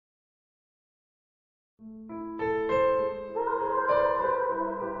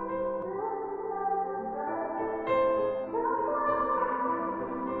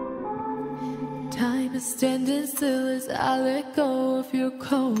Time is standing still as I let go of your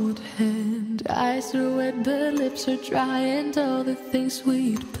cold hand. Eyes are wet but lips are dry, and all the things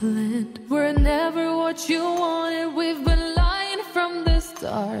we'd planned were never what you wanted. We've been lying from the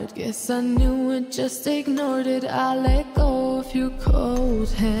start. Guess I knew it, just ignored it. I let go of your cold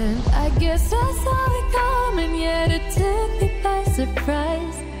hand. I guess I saw it coming, yet it took me by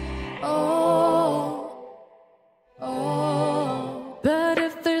surprise. Oh, but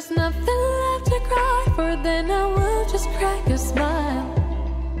if there's nothing left to cry for, then I will just crack a smile.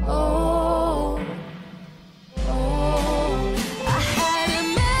 I had a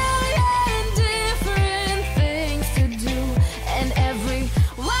million different things to do, and every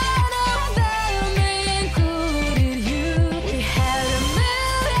one of them included you. We had a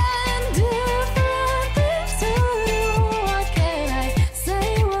million different things to do. What can I say?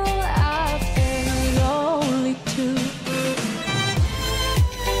 Well, I've been lonely too.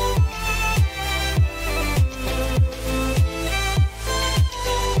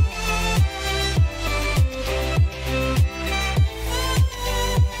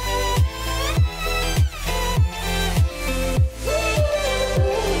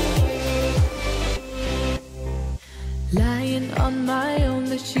 Lying on my own,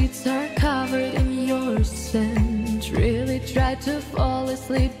 the sheets are covered in your scent. Really tried to fall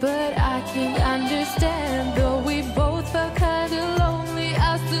asleep, but I can't understand. Though we both felt kinda lonely,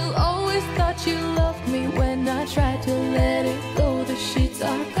 I still always thought you loved me. When I tried to let it go, the sheets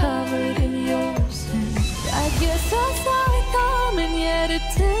are covered in your scent. I guess I saw it coming, yet it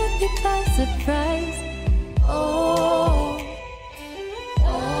took me by surprise.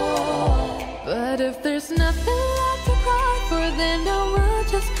 But if there's nothing left to cry for, then I will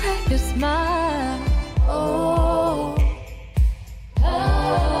just crack a smile.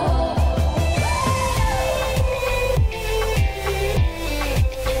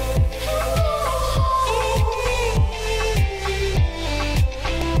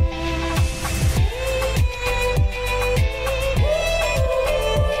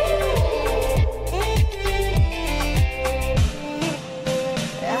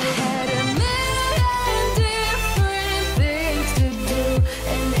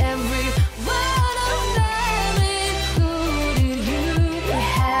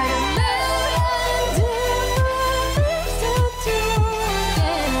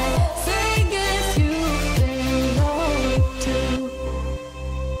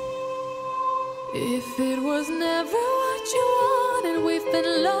 If it was never what you wanted, we've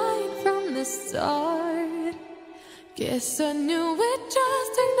been lying from the start. Guess I knew it,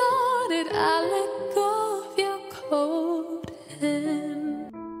 just ignored it. I let go of your cold hand.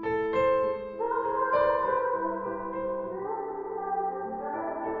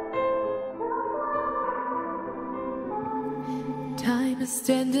 Time is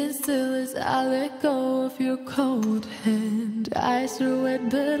standing still as I let go of your cold hand. Eyes are wet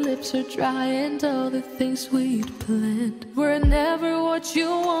but lips are dry, and all the things we'd planned were never what you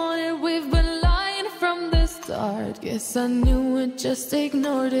wanted. We've been lying from the start. Guess I knew it, just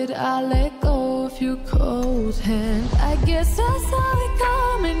ignored it. I let go of your cold hand. I guess I saw it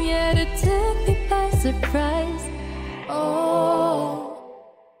coming, yet it took me by surprise.